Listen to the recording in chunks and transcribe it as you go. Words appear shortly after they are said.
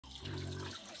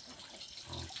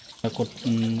Cột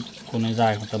cột này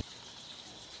dài khoảng tầm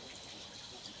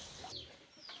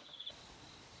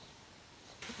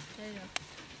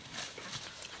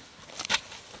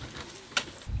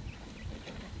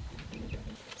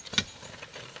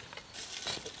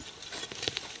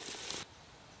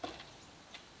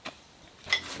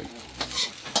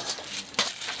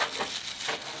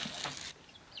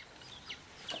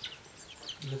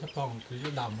sắp phong cứ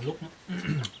đào một lúc nữa.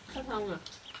 Sắp phong à?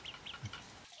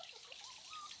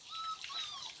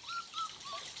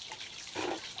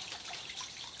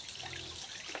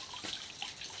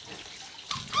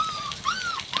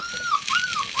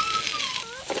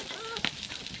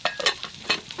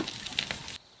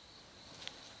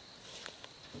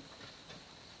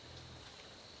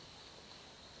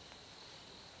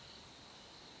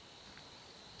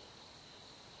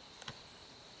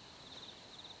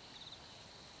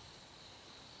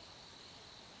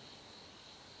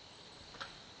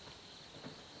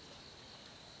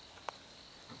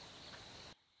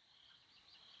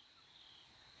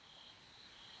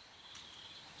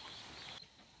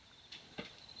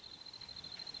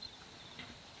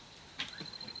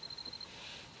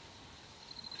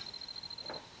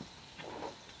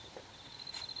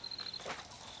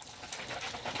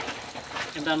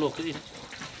 Em đang luộc cái gì đấy?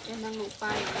 Em đang luộc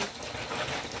pai.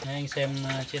 Đấy, anh xem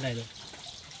trên này rồi.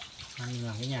 Anh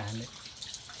làm cái nhà đấy.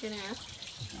 Trên này á?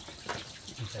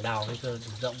 Mình phải đào cái cơ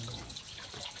đủ rộng rồi.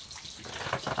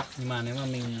 Nhưng mà nếu mà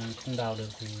mình không đào được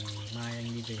thì mai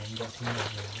anh đi về anh gọi thêm người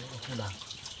để không đào.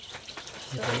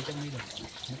 Như thế chắc mới được,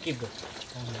 mới kịp được.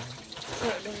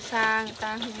 Sợ đường xa người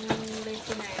ta không lên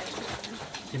trên này.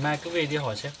 Thì mai cứ về đi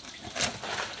hỏi xem.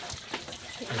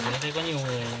 Ở dưới đây có nhiều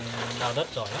người đào đất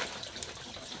giỏi lắm.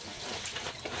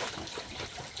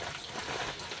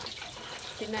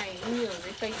 Trên này cũng nhiều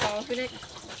cái cây to cái đấy.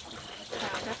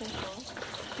 Đào đất không có.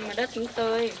 Nhưng mà đất cũng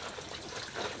tơi.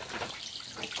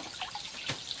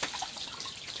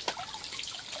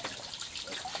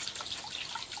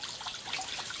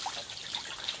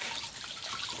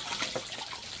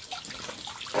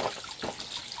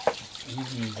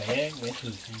 Mình vẽ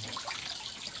thử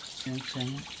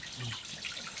xem.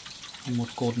 Một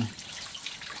cột này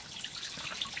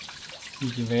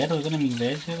mình chỉ vẽ thôi, cái này mình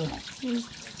vẽ trước thôi.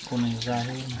 Cột này dài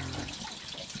hơn.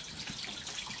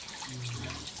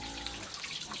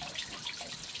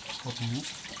 Cột này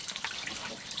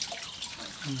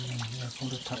không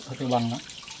được thật hơi bằng lắm.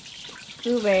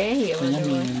 Cứ vẽ hiểu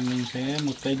rồi. Mình sẽ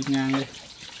một cây đi ngang đây.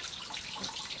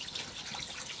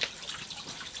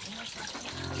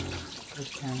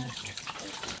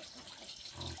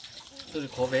 Tôi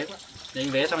khó vé quá. Để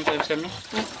anh vé xong cho em xem nhé.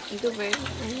 Anh cứ vé,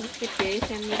 anh thiết kế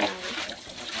xem như nào.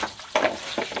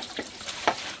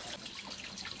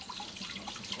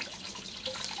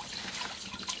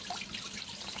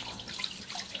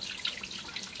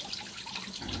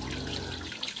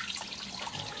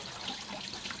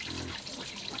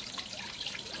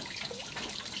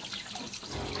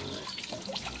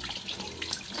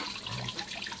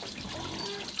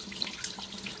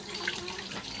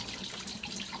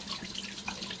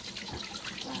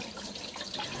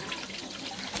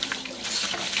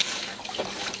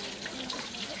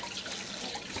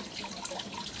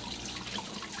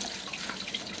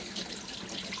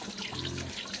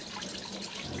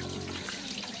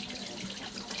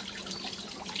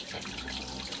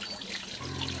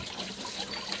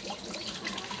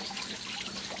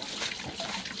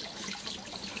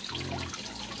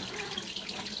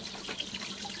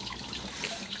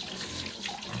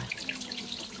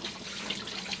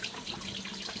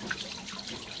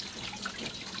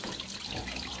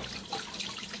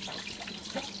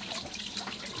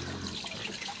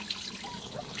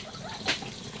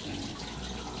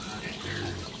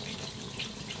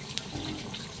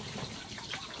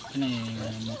 Cái này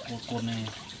một cột này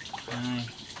 2,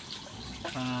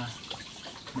 3,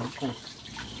 4 cột,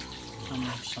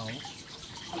 5, 6,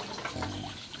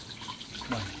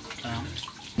 7, 8.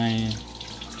 Này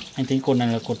anh tính cột này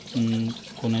là cột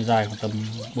này dài khoảng tầm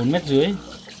 4 mét dưới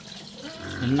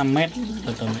đến 5 mét,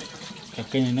 tầm cả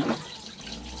cây này nữa.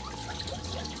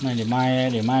 Này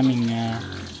để mai mình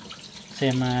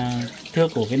xem thước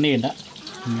của cái nền đó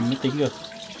mình mới tính được.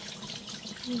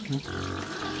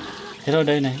 Thế thôi,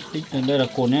 đây này, đây là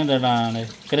cột nhé, đây là này,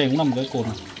 cái này cũng là một cái cột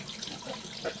này.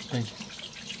 Đây.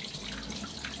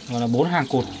 Gọi là 4 hàng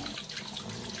cột,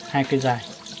 2 cây dài,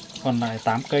 còn lại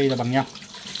 8 cây là bằng nhau.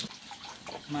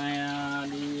 Mai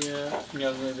đi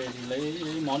nhờ người về thì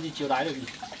lấy món gì chiêu đãi được gì?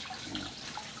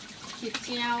 Thịt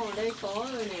treo ở đây có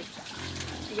rồi này,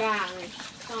 gà này,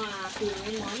 xong là tìm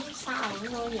cái món xào nữa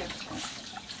thôi nhỉ.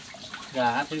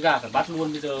 Gà thì gà phải bắt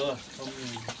luôn bây giờ, không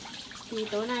Thì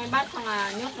tối nay bắt xong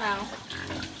là nhốt vào.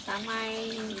 Sáng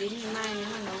mai đến ngày mai nếu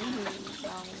mà nấu thì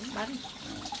vào bắt.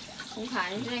 Không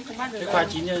phải thế này không bắt được. Cái khoai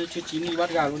chín chưa chín thì bắt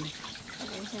gà luôn đi.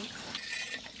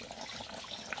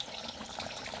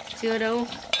 Chưa đâu.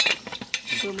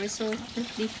 Vừa mới sôi.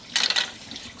 Đi.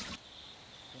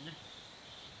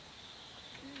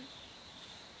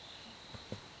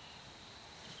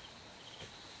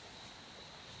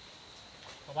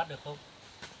 Có bắt được không?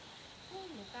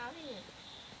 Đủ cao thế nhỉ?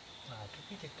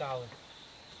 Cái thịt cao rồi.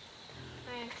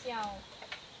 Hai em treo.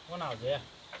 Có nào dưới à?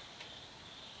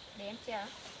 Để em treo.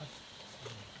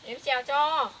 Để em treo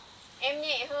cho. Em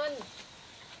nhẹ hơn.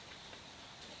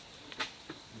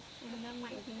 Em đang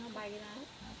mạnh thì nó bay ra.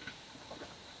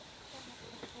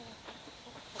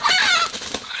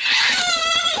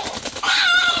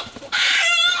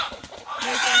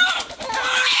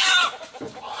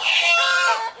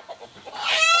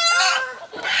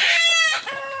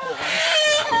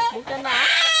 Buộc chân vào.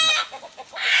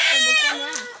 Em buộc chân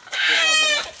nhá.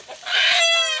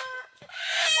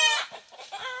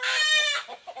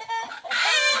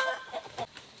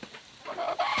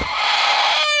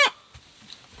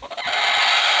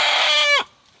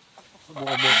 Một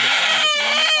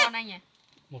Con anh nhỉ?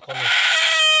 một con này.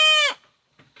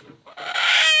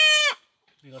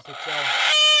 Mình còn thịt treo.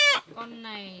 Con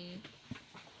này.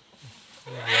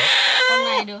 Con Con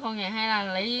này được không nhỉ? Hay là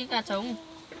lấy gà trống?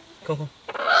 không.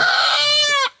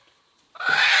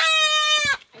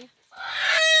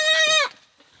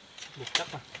 Buộc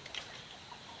chắc mà.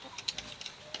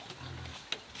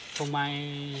 Không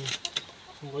mai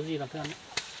không có gì làm thức ăn.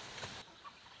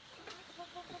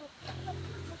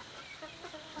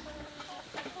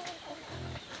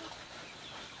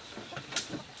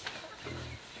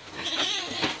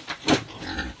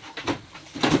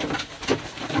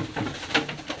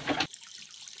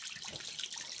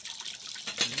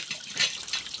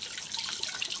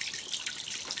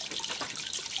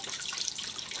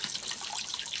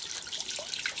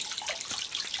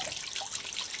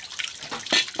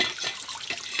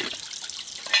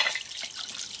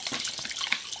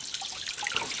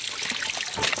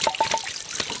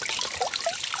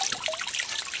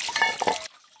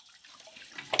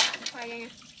 Khoai nha.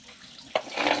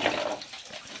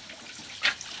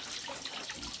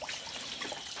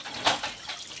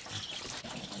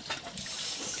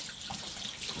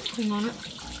 Không ngon á.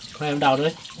 Khoai em đào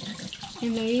đấy.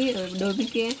 Em lấy ở đồi bên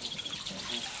kia.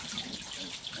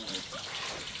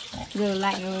 Giờ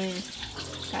lạnh rồi.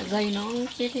 Cả dây nó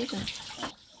chết hết rồi.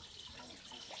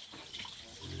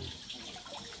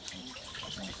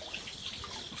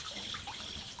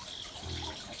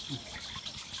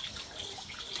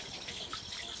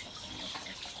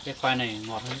 Cái khoai này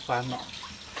ngọt hơn khoai nọ.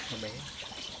 Nó bé.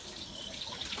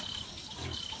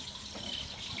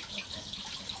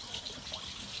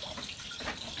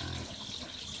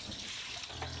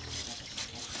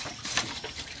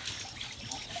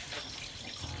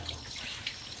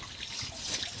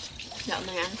 Dạo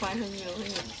này ăn khoai hơi nhiều hơn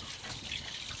nhỉ.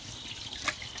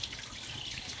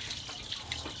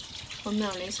 Hôm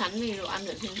nào lấy sắn về đồ ăn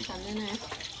được thêm sắn thế này.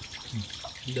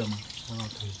 Được mà. Ngon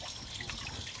thử.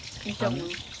 Anh trồng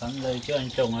Sắn đây chứ anh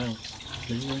trồng này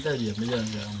đến thời điểm bây giờ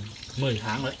là 10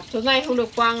 tháng đấy. tối nay không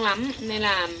được quang lắm nên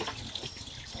là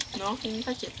nó không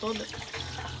phát triển tốt được.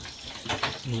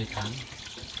 10 tháng.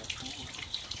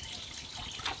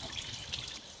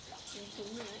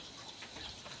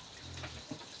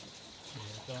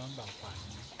 Để cho nó bảo quản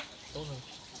tốt hơn.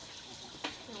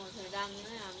 Một thời gian nữa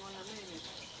là ngon lắm này.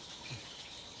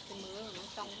 Cái mứa của nó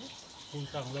trong ấy. Phun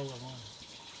càng lâu càng ngon.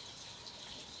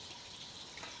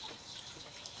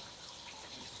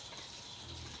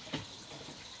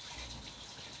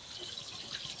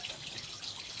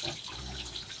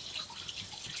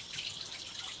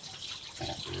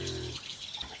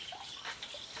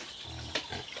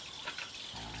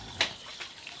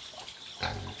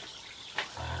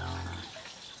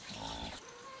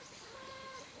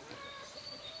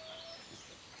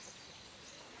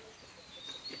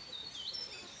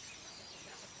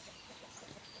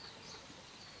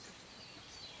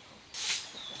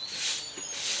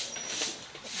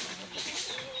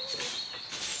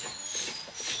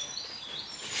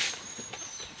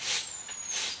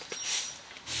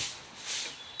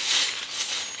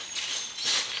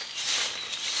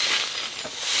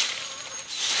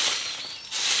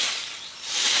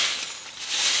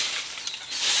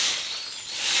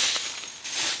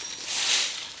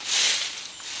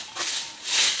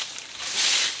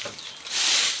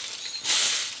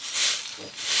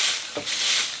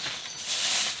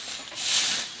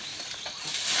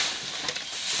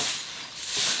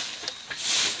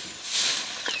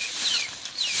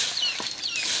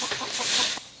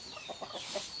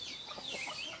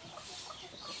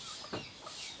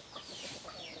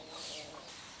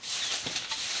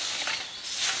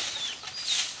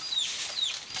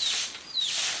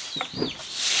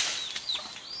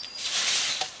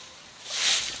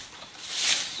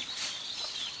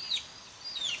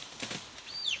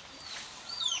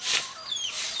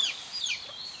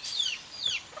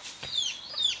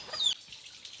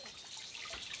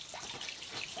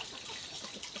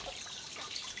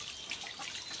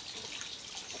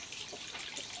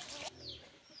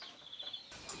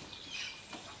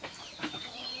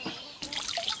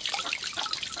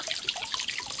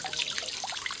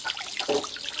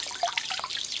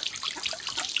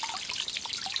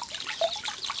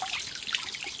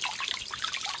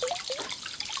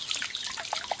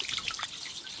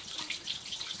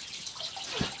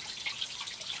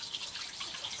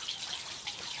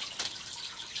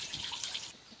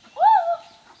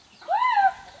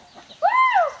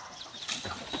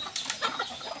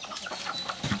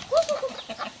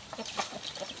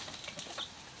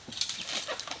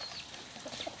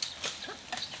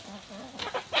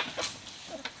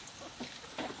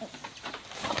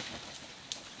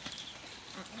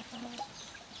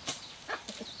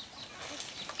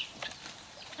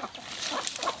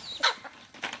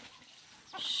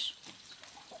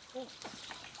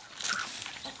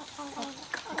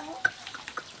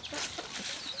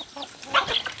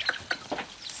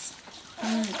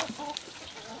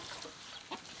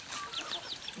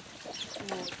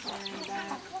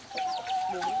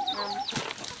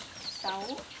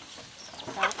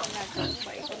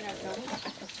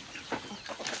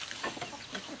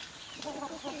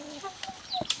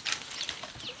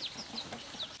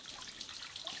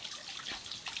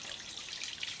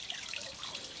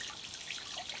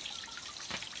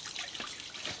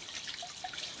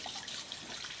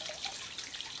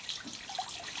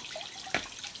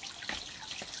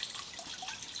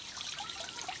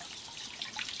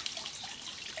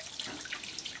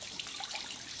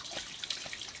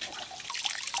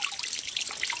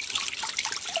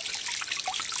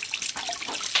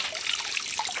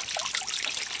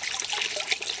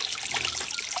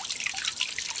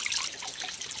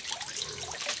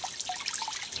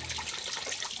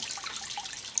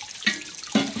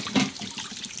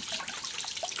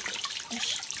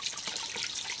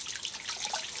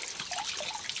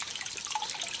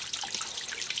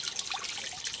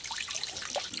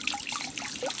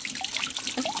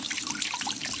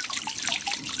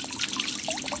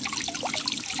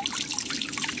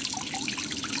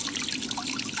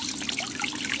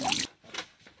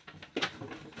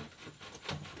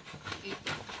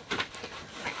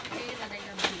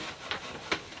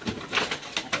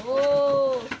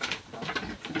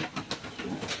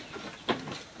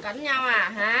 giống nhau à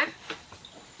hả?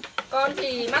 Con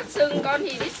thì mắt sưng, con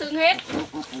thì ít sưng hết.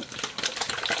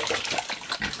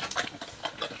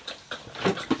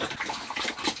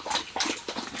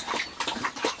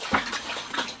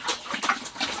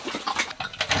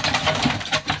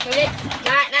 Thôi đi,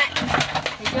 này, này.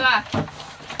 Thấy chưa?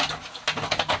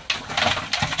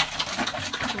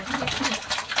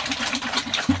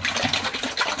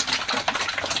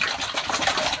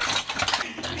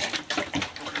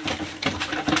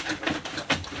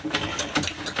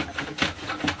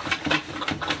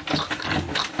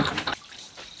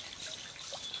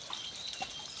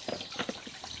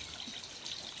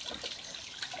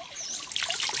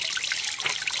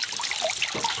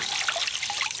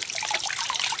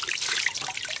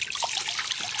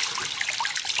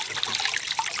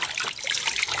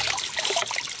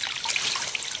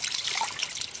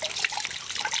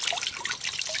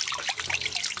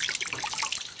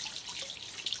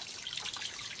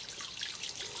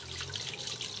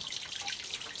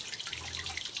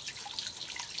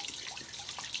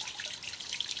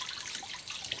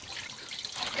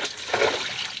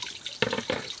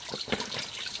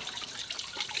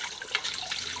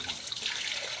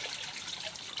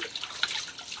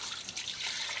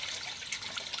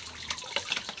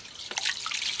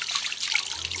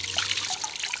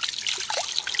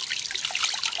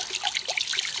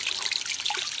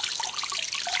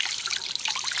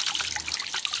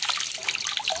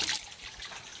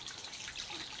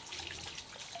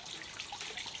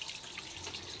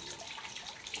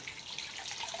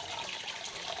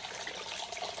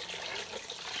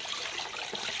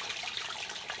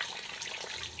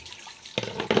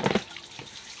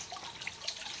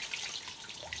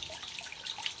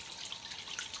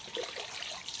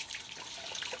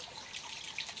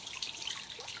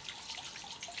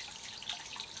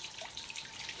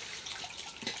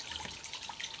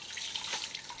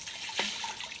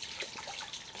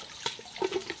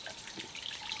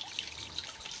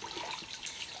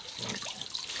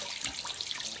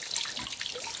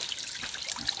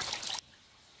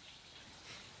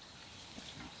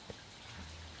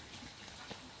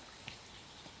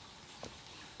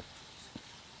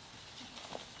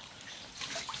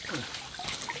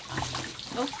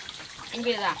 Anh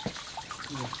về rồi à?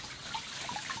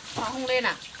 Họ không lên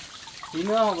à? Tí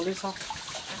nữa họ lên sau.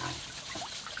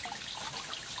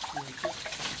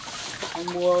 Anh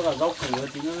mua cả rau củ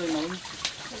tí nữa lên nấu.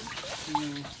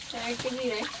 Cái gì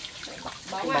đấy?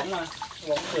 Bóng cái à? bóng mà.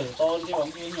 Bóng kiểu to hơn cái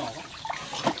bóng kia nhỏ quá.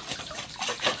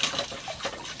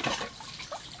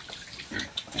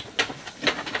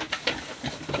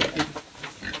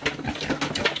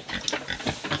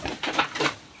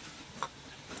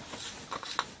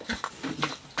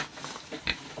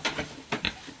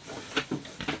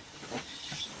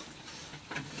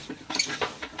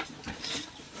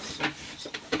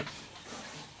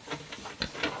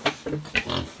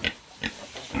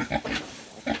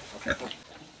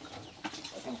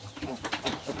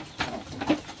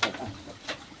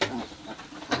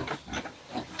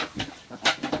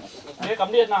 Đấy,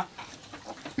 cắm điện nào.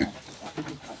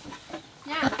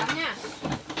 Nha, cắm nha.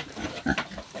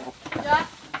 Rồi.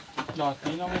 Rồi,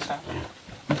 tí nó mới sáng.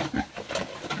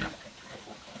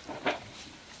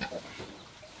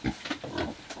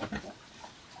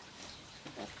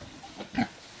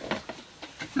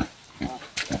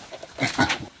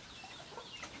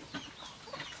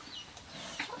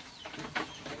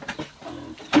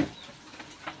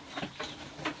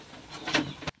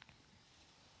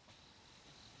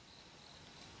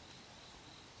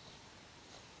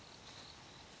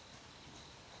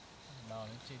 Đào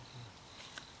lên trên kia.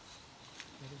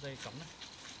 Đây cái dây cắm này.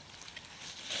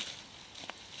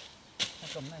 Nó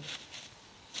cắm này.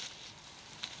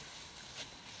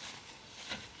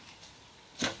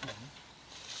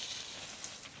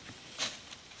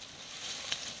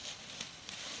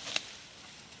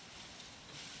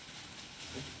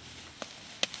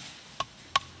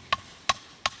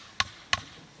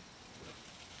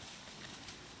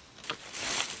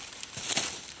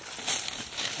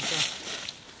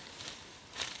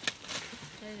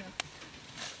 Đây rồi.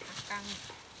 Căng.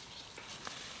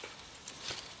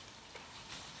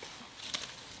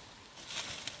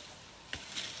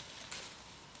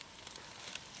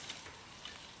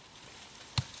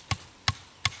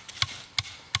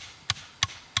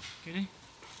 Cái đi.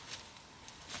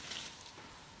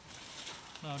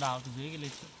 Đào từ dưới cái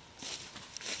lên.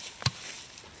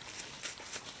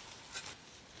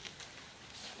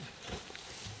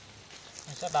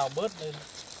 Mình sẽ đào bớt lên.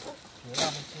 Dưới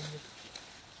đào bên trên đi.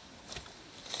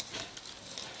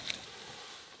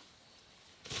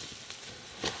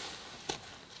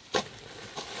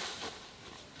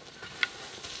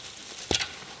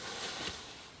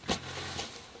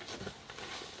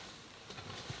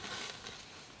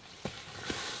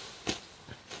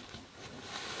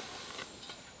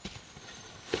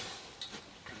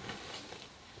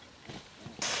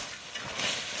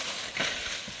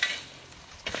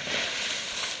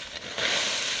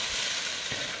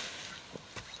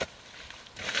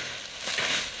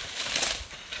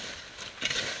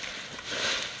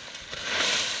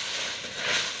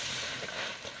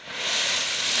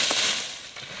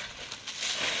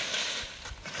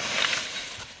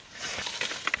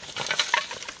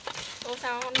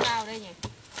 sao con dao đây nhỉ?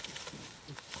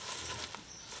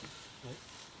 Đấy,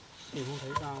 tìm không thấy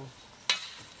dao.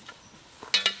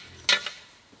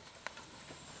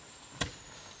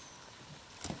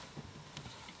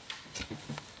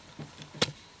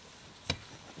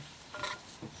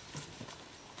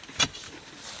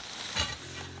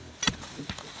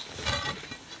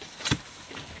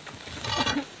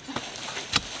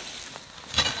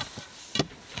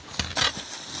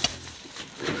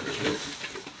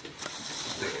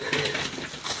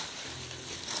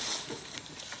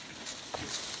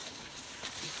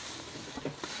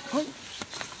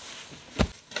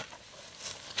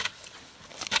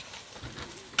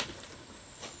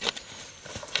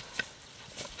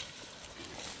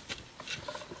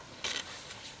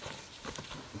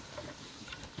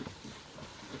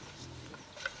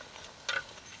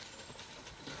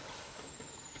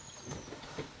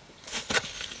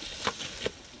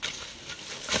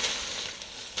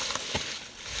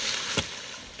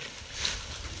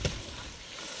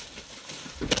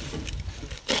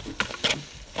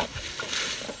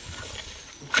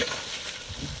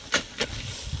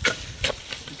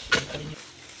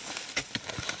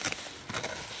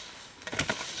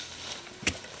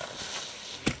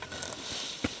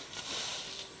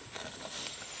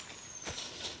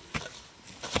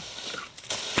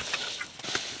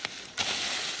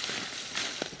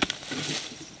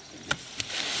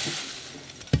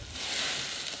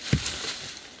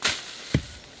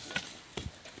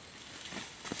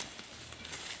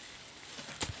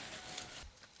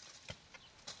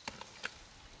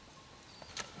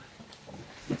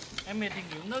 Em mệt thì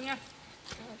nghỉ uống nước nhá.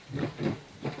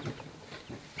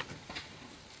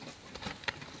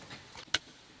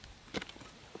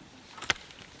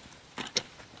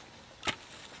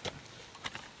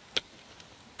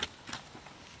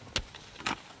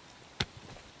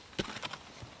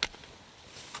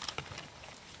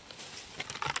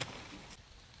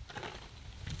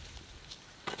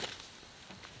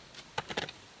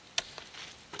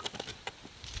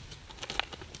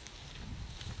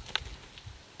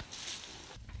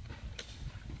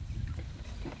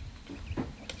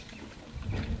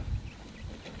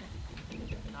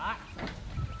 Đó.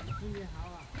 Cái gì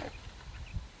hảo à?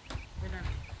 Bên này.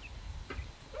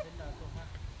 Bên đó xuống ha.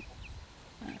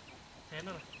 Thế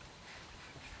nữa rồi.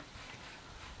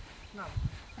 Nào.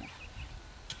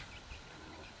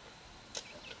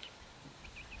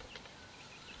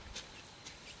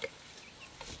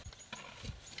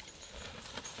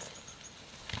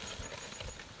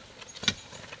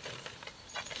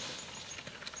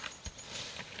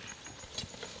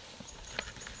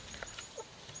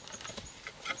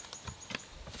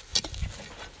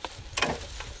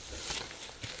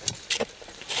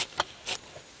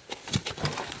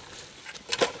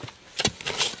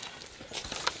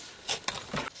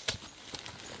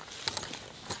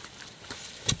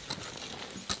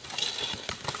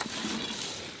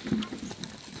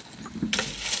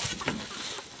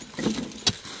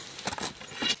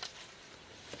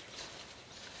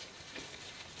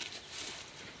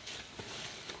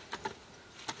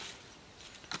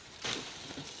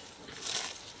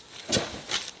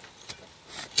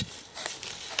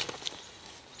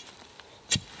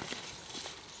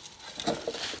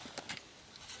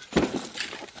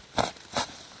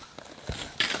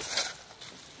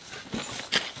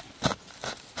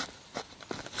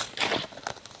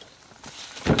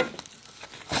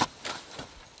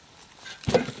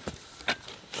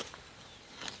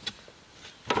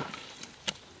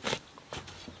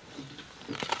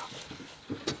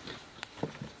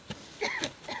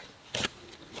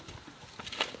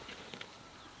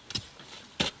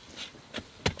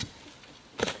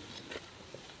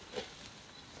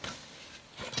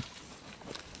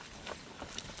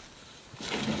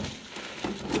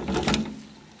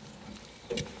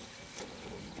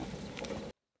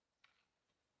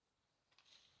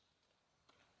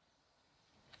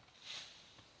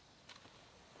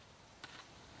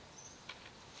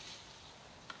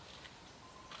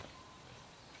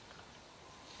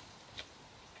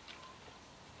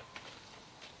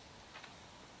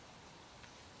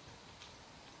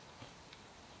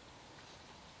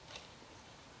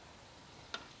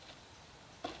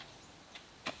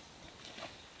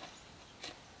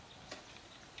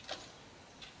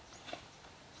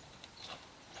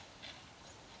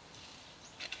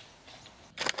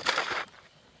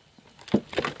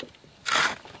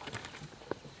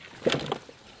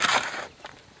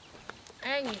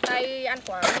 Ê, nghỉ tay ăn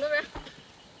quả uống nước đấy.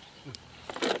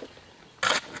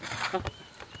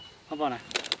 Không vào này.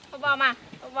 Không vào mà,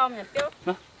 không vào nhỉ tiêu.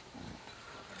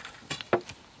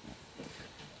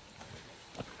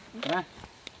 Đây.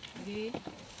 Gì?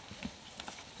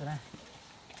 Rồi đây.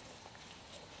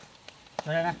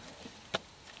 Rồi đây này.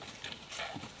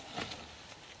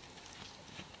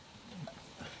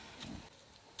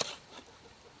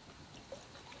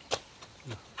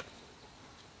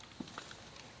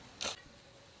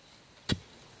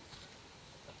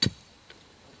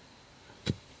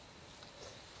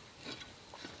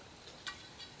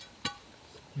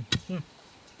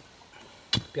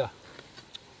 Kìa.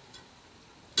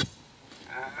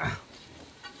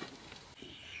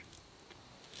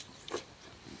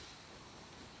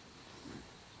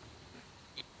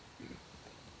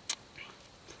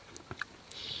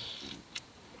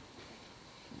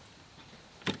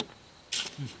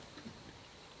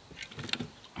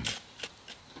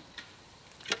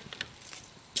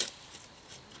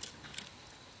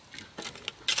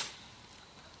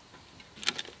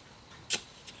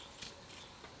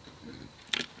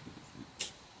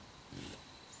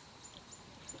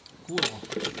 Cool.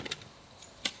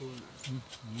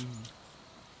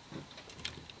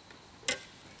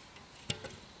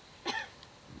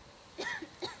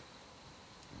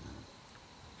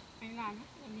 Anh làm hết,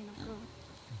 em đi nấu cơm.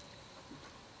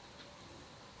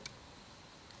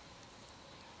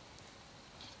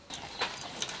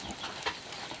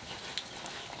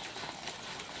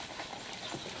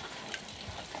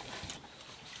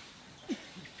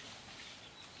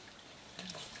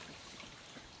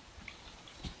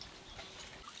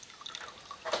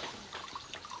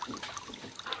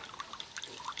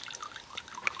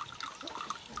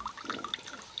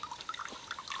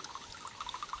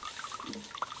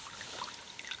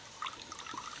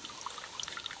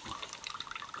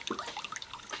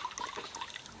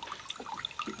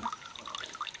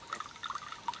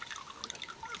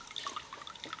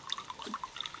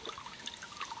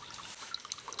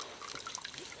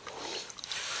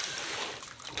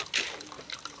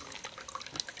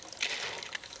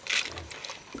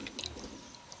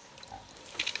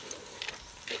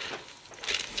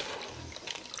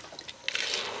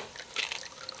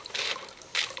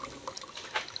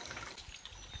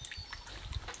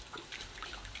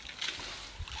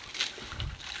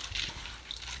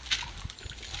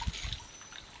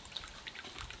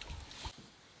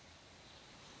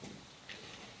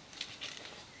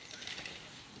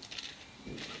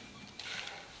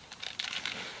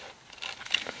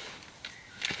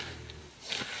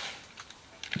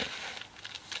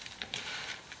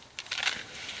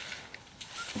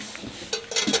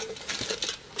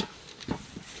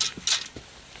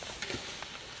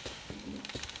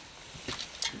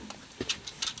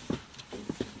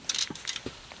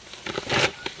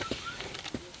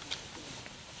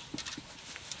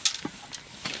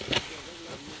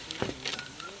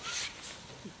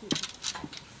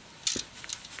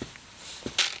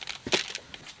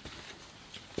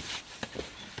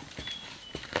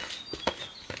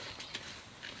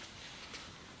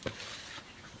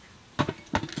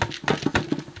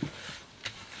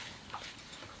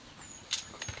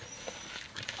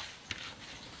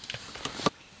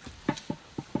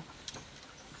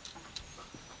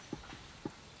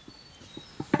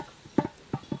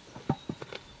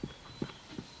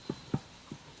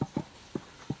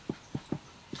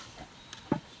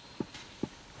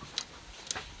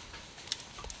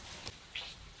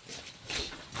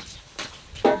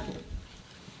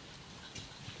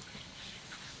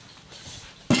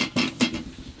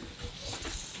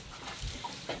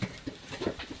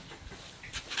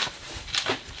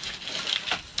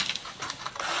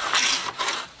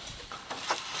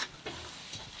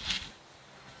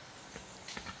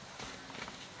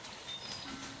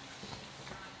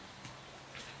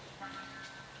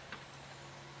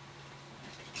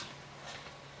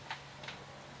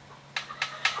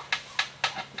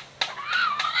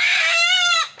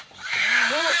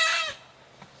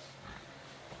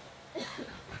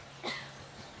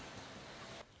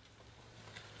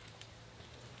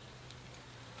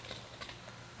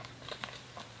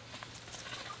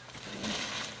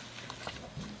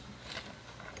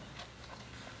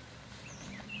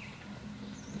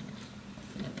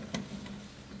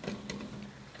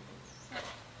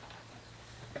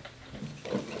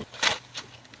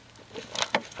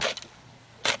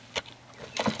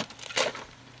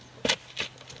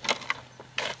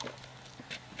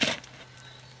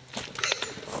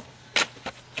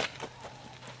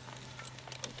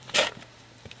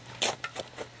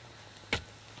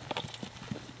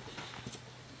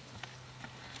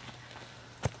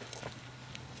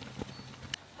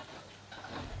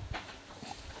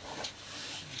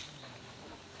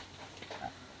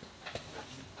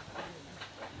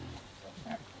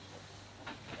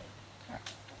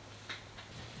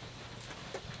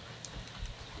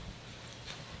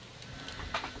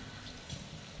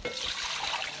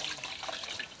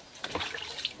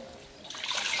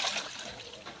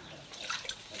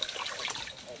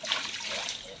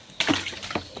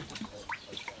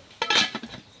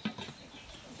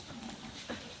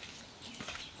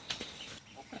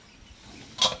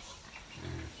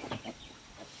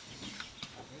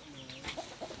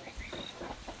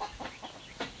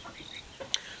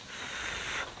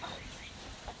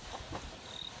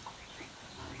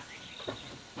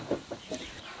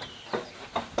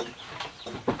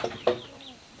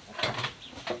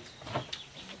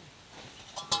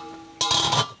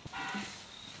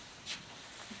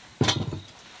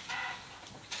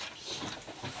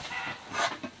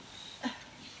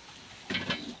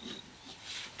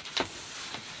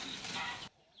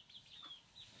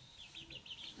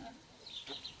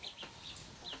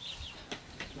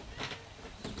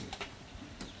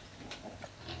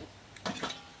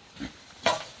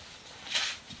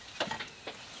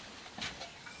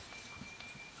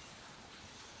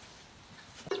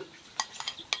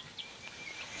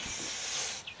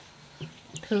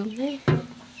 Thơm thế.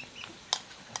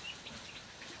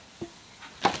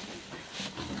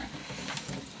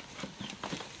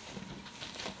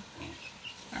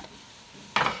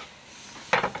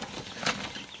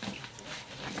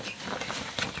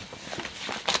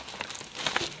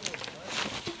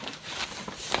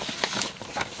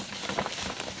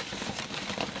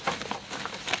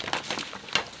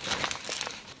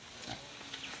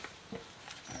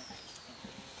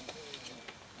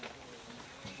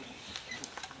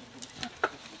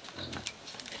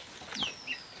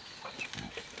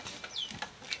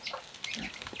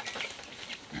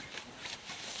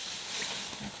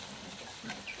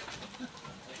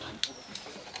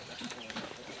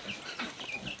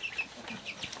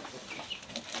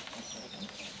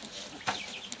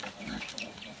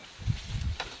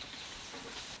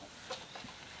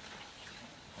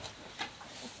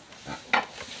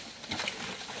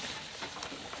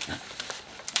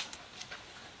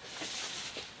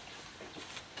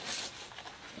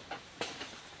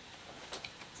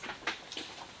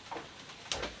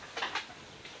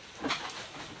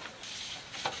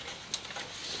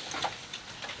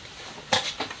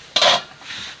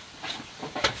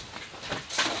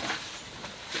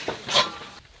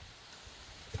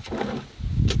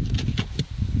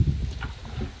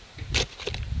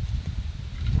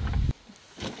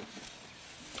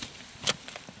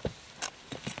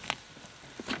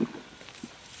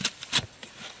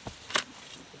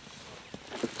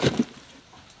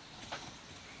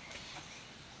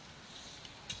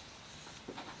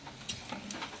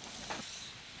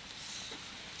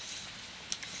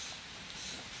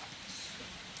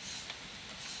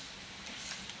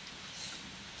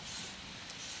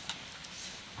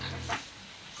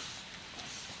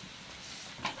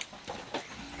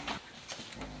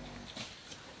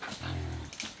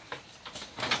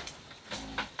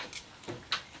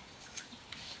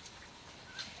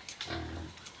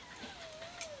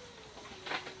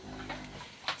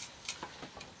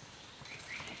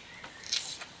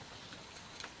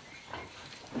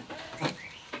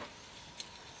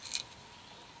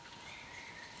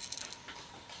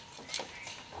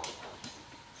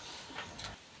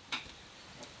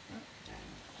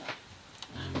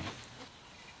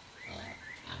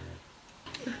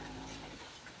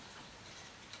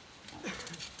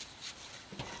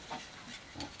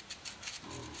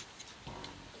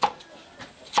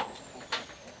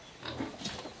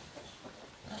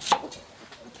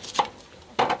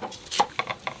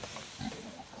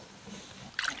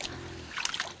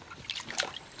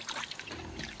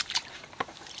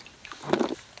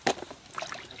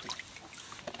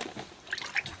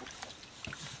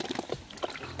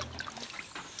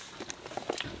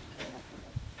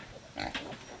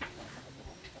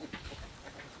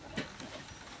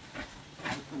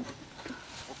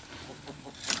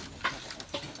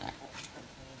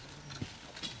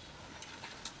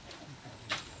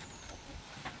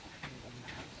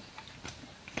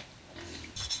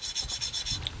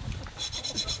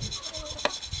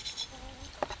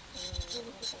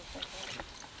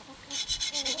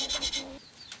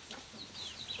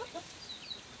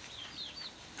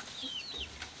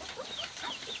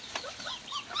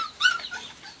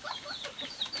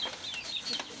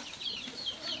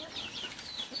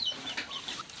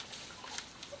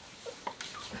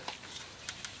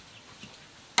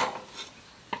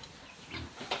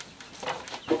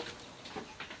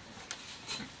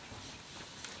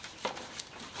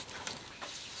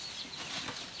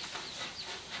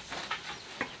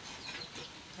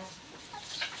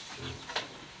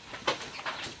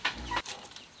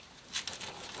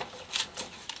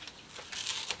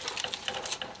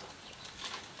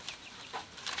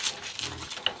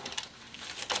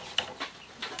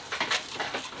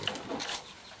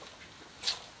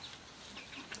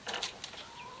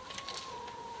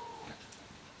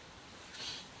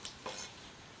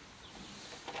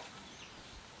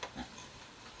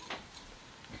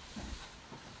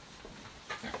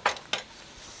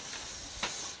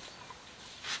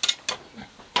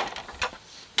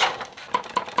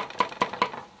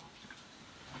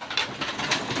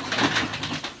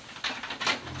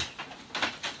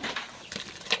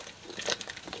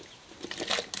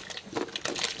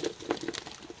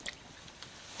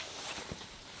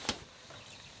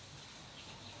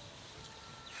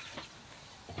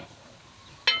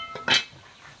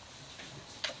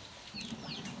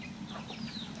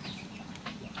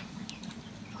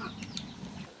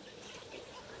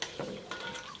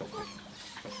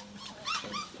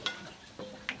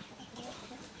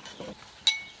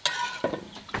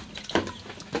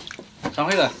 Xong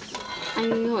hết rồi.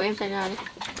 Anh hộ em xài gà đi.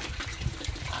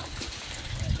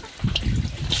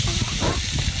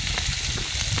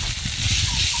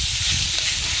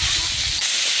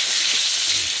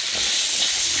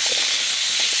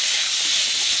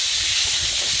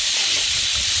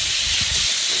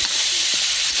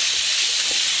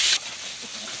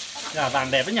 Gà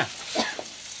vàng đẹp đấy nhỉ.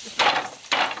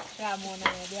 Gà mùa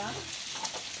này là béo.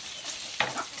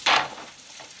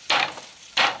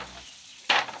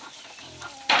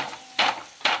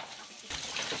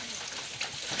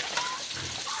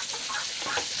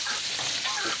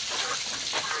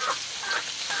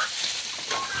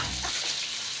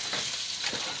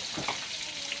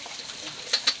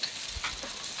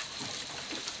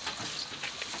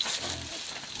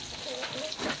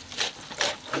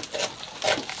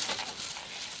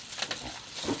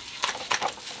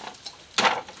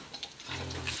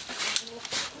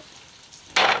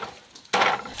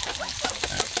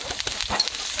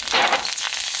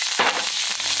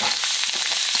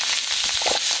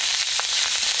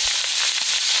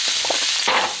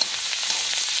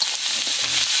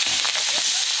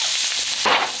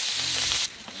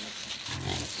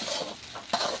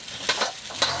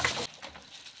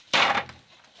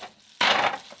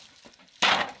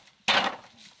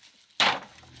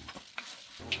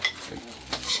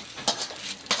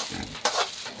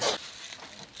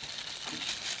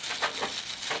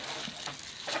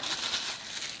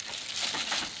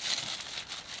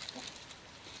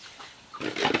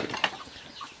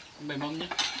 Bày mâm nhé.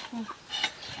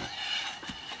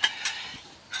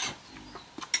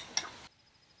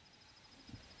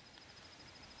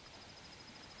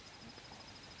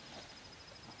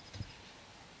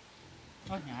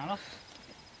 Nhả lắm.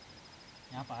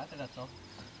 Nhả phải cái là tốt.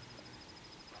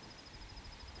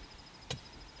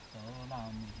 Đó là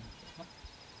mình mất.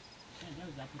 Cái này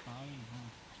ra cái phải.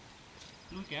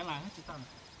 Lui kẻ lại hết chúng ta.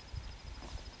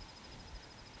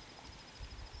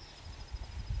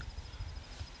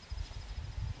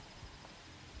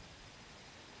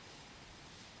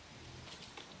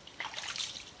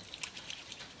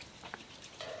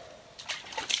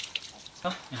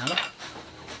 Đó, nhả lắm.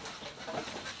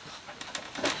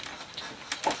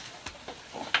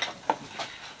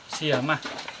 Xìa mà.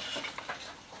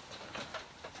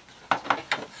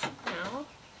 Nhão.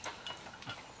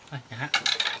 Nhả.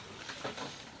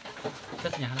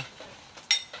 Rất nhả lắm.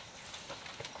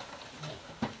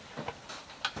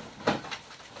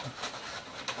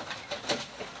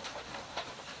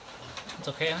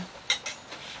 Rất khẽ đấy.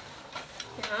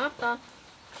 Nhão to.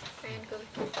 Ăn cơm.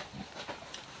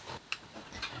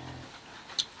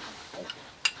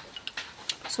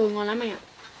 Xôi ngon lắm anh ạ.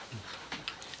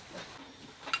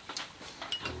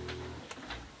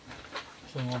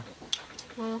 Xôi ngon.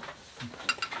 Ngon không?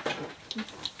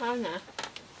 Ngon nhỉ?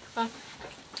 Con.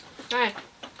 Này.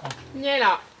 Nhê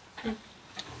lọ.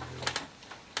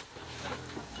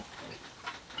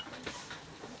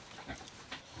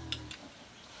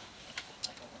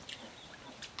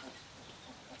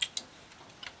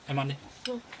 Em ăn đi.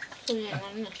 Xôi nhẹ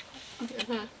ngon nhỉ?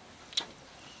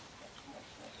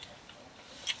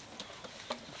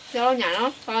 Cho nhả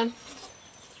nó con.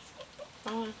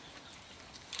 Con.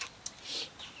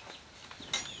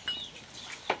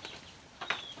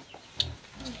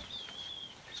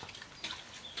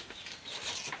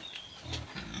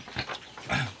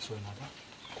 Xôi ngon quá.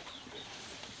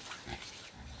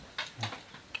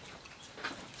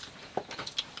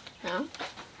 Đó.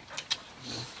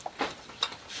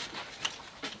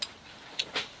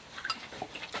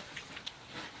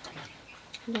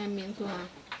 Đem miếng xôi à.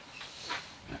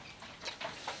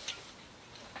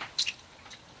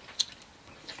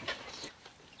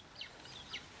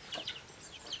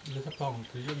 Lấy thấp con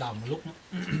cứ đào một lúc nữa.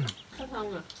 Thấp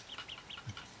không à?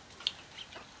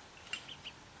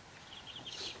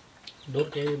 Đốt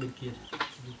cái bên kia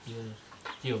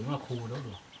chiều nó là khô đốt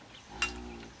được.